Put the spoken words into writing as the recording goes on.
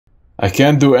I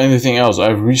can't do anything else.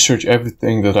 I've researched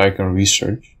everything that I can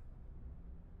research.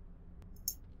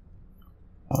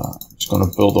 I'm just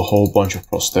gonna build a whole bunch of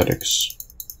prosthetics.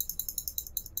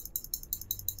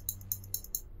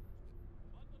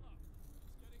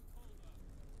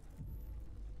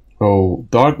 Oh,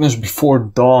 darkness before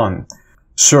dawn.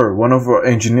 Sir, one of our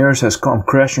engineers has come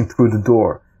crashing through the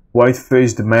door. White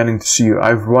face demanding to see you.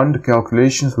 I've run the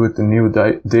calculations with the new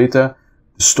data.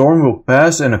 The storm will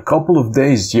pass in a couple of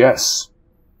days, yes.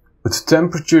 But the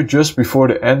temperature just before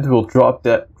the end will drop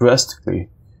that drastically.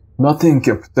 Nothing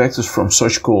can protect us from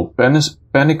such cold.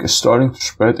 Panic is starting to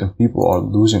spread and people are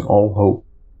losing all hope.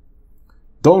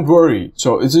 Don't worry.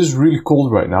 So it is really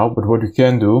cold right now, but what we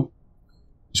can do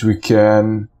is we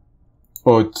can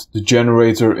put the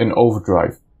generator in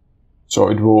overdrive. So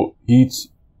it will heat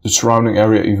the surrounding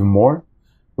area even more.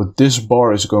 But this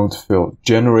bar is going to fill.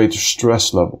 Generator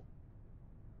stress level.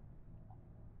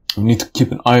 We need to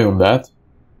keep an eye on that.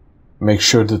 Make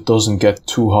sure that doesn't get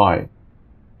too high.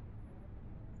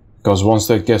 Because once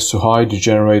that gets too high, the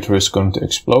generator is going to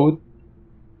explode.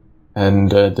 And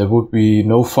there would be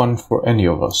no fun for any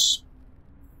of us.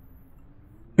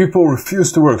 People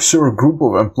refuse to work. Sir, a group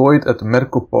of employed at the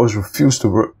medical post refused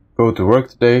to go to work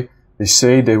today. They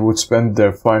say they would spend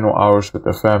their final hours with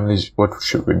their families. What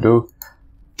should we do?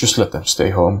 Just let them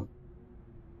stay home.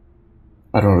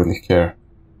 I don't really care.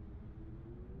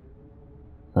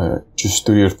 Just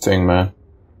do your thing, man.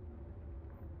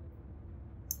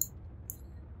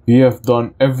 We have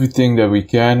done everything that we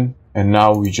can, and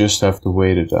now we just have to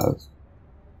wait it out.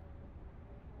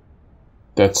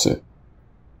 That's it.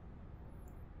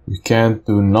 We can't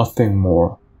do nothing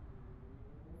more.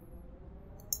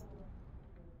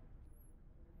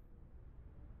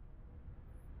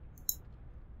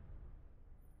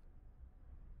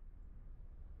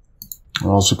 I'm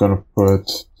also gonna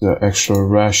put the extra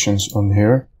rations on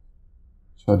here,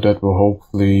 so that will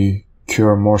hopefully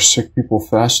cure more sick people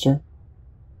faster.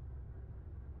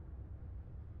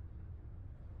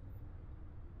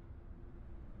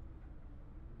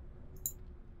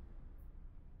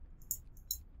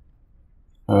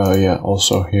 Yeah,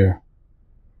 also here.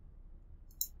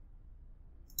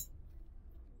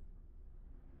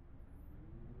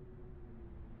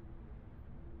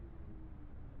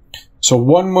 So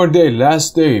one more day,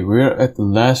 last day. We're at the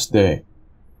last day.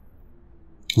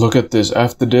 Look at this.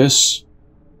 After this,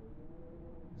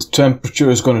 the temperature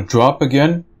is going to drop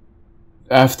again.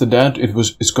 After that,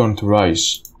 it's going to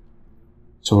rise.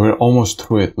 So we're almost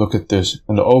through it. Look at this.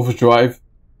 And the overdrive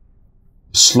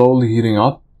is slowly heating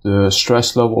up. The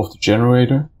stress level of the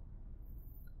generator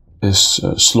is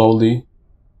slowly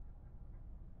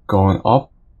going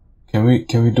up. Can we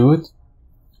do it?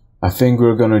 I think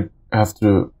we're gonna have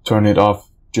to turn it off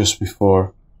just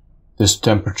before this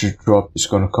temperature drop is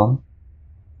gonna come.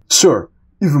 Sir,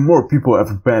 even more people have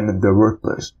abandoned their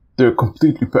workplace. They're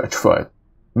completely petrified.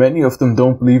 Many of them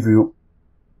don't believe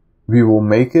we will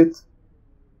make it.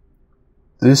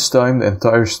 This time the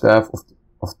entire staff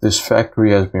of this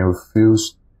factory has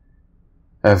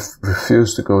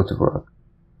refused to go to work.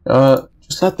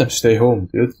 Just let them stay home,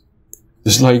 dude.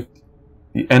 It's like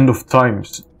the end of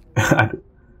times.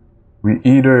 We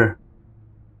either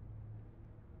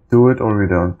do it or we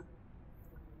don't.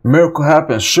 Miracle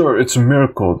happens. Sure, it's a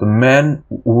miracle. The man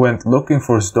who went looking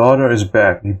for his daughter is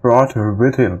back. He brought her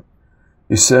with him.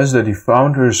 He says that he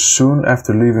found her soon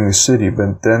after leaving the city,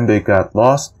 but then they got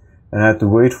lost and had to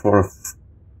wait for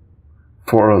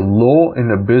a lull in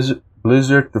the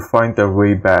blizzard to find their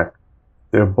way back.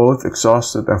 They're both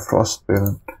exhausted and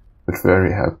frostbitten, but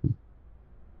very happy.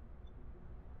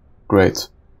 Great.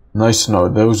 Nice to know.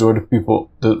 Those were the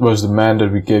people, that was the man that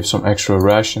we gave some extra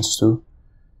rations to.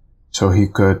 So he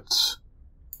could...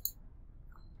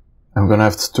 I'm gonna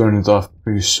have to turn it off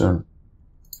pretty soon.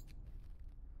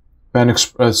 Panic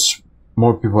spreads.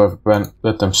 More people have panic.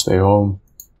 Let them stay home.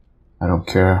 I don't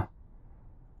care.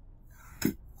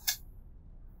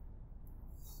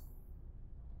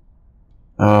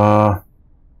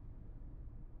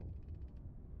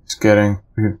 It's getting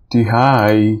pretty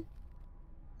high.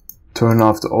 Turn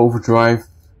off the overdrive.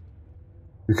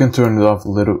 You can turn it off a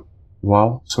little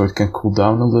while so it can cool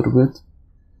down a little bit.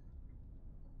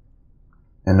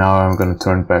 And now I'm gonna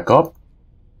turn it back up.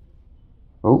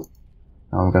 Oh,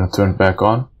 now I'm gonna turn it back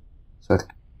on. So it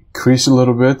increase a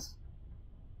little bit.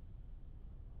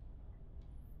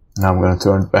 Now I'm gonna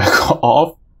turn it back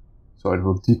off. So it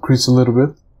will decrease a little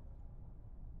bit.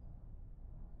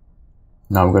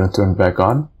 Now I'm gonna turn it back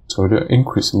on. So it will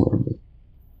increase a little bit.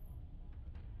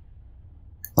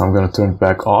 Now I'm gonna turn it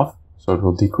back off. So it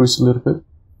will decrease a little bit.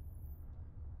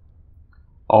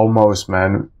 Almost,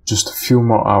 man. Just a few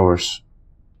more hours.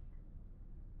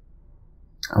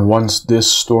 And once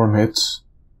this storm hits,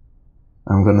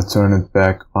 I'm gonna turn it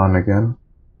back on again.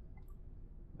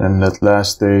 Then that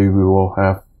last day we will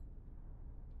have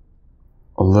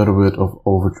a little bit of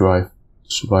overdrive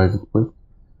to survive it with.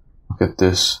 Look at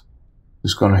this.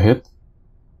 It's gonna hit.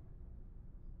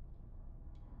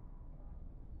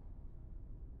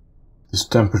 This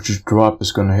temperature drop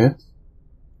is gonna hit.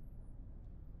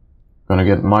 Gonna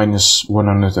get minus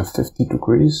 150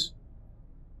 degrees.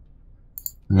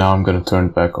 Now I'm gonna turn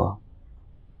it back on.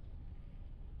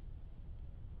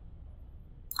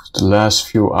 The last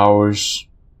few hours,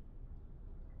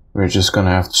 we're just gonna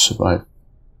have to survive.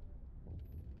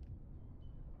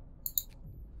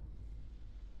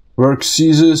 Work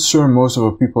ceases. Sure, most of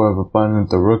our people have abandoned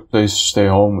their workplace to stay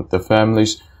home with their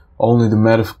families. Only the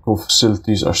medical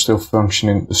facilities are still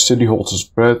functioning. The city holds its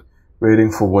breath,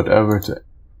 waiting for whatever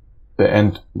the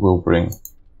end will bring.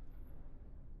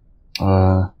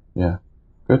 Yeah.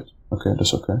 Good. Okay,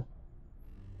 that's okay.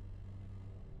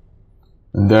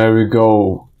 And there we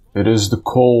go. It is the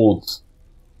cold.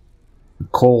 The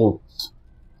cold.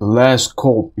 The last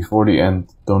cold before the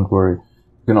end. Don't worry.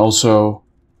 You can also...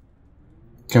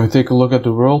 Can we take a look at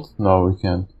the world? No, we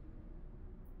can't.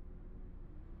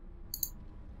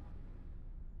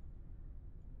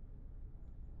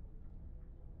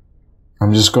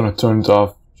 I'm just gonna turn it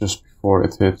off just before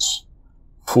it hits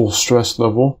full stress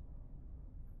level.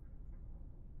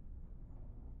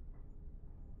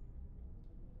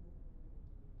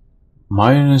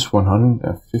 Minus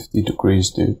 150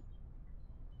 degrees, dude.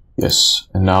 Yes,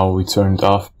 and now we turn it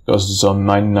off because it's on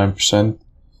 99%.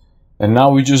 And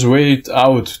now we just wait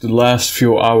out the last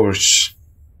few hours.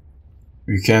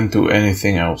 We can't do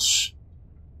anything else.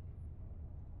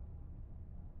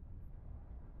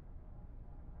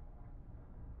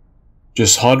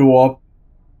 Just huddle up,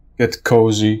 get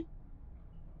cozy,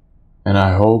 and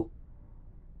I hope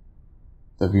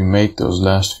that we make those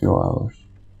last few hours.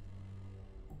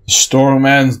 The storm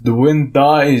ends, the wind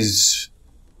dies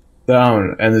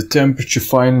down, and the temperature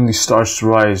finally starts to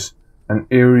rise. An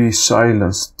eerie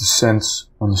silence descends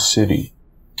on the city.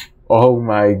 Oh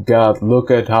my god,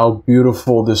 look at how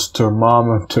beautiful this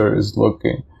thermometer is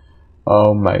looking.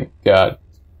 Oh my god.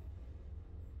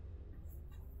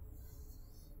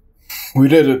 We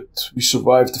did it. We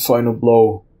survived the final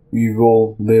blow. We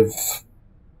will live.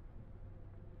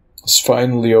 It's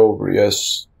finally over,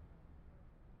 yes.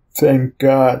 Thank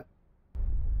God.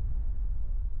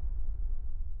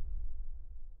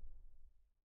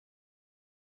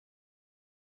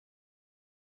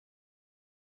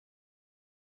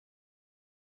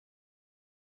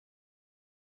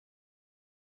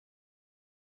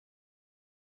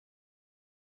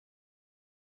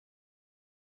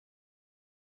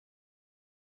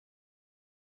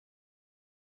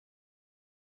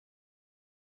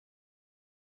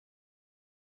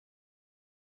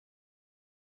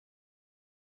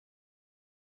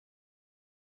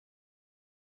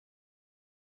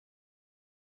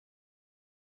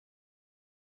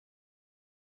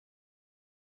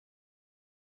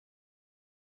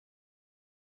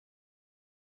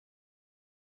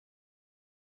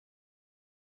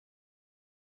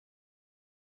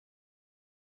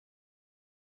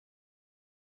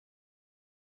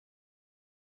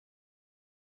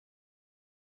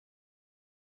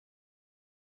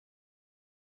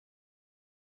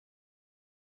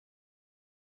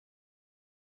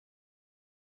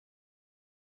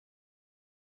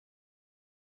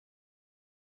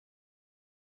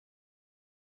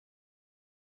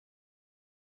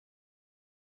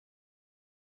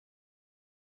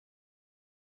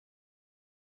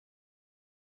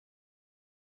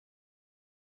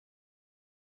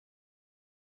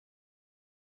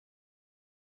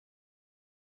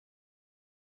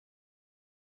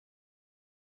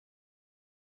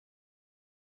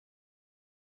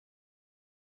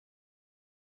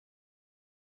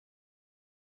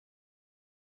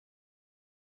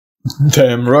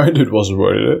 Damn right it was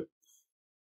worth it.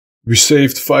 We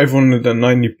saved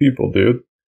 590 people, dude.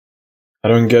 I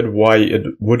don't get why it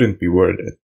wouldn't be worth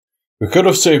it. We could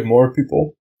have saved more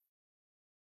people.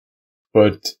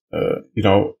 But, you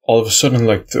know, all of a sudden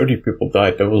like 30 people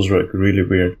died. That was like really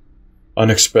weird.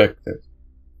 Unexpected.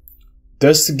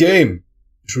 That's the game.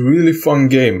 It's a really fun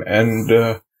game. And,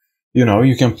 you know,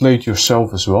 you can play it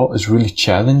yourself as well. It's really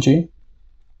challenging.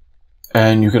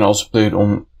 And you can also play it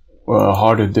on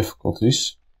harder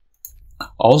difficulties.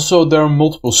 Also, there are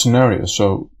multiple scenarios.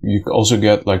 So you can also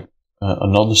get like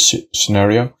another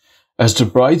scenario. As the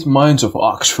bright minds of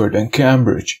Oxford and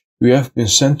Cambridge, we have been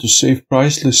sent to save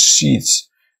priceless seeds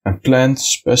and plant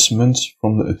specimens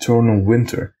from the eternal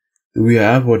winter. Do we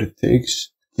have what it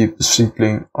takes to keep the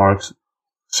seedling arcs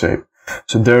safe?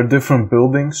 So there are different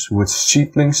buildings with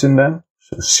seedlings in them,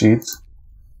 so seeds.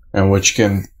 And what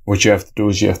you have to do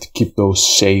is you have to keep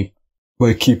those safe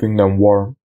by keeping them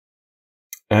warm.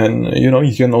 And you know,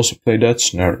 you can also play that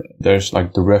scenario. There's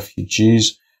like the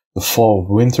refugees, the fall of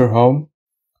winter home.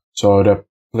 So that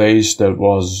place that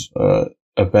was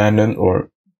abandoned, or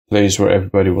place where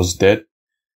everybody was dead.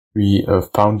 We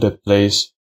found that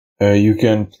place. You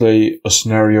can play a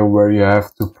scenario where you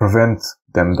have to prevent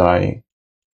them dying.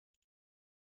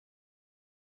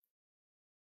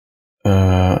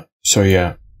 So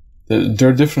yeah, there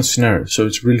are different scenarios, so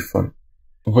it's really fun.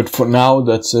 But for now,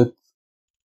 that's it.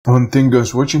 When thank you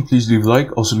guys for watching, please leave a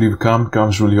like, also leave a comment.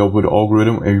 Comments really help with the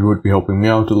algorithm, and you would be helping me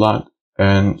out a lot.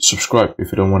 And subscribe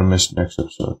if you don't want to miss the next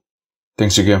episode.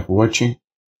 Thanks again for watching.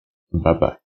 Bye bye.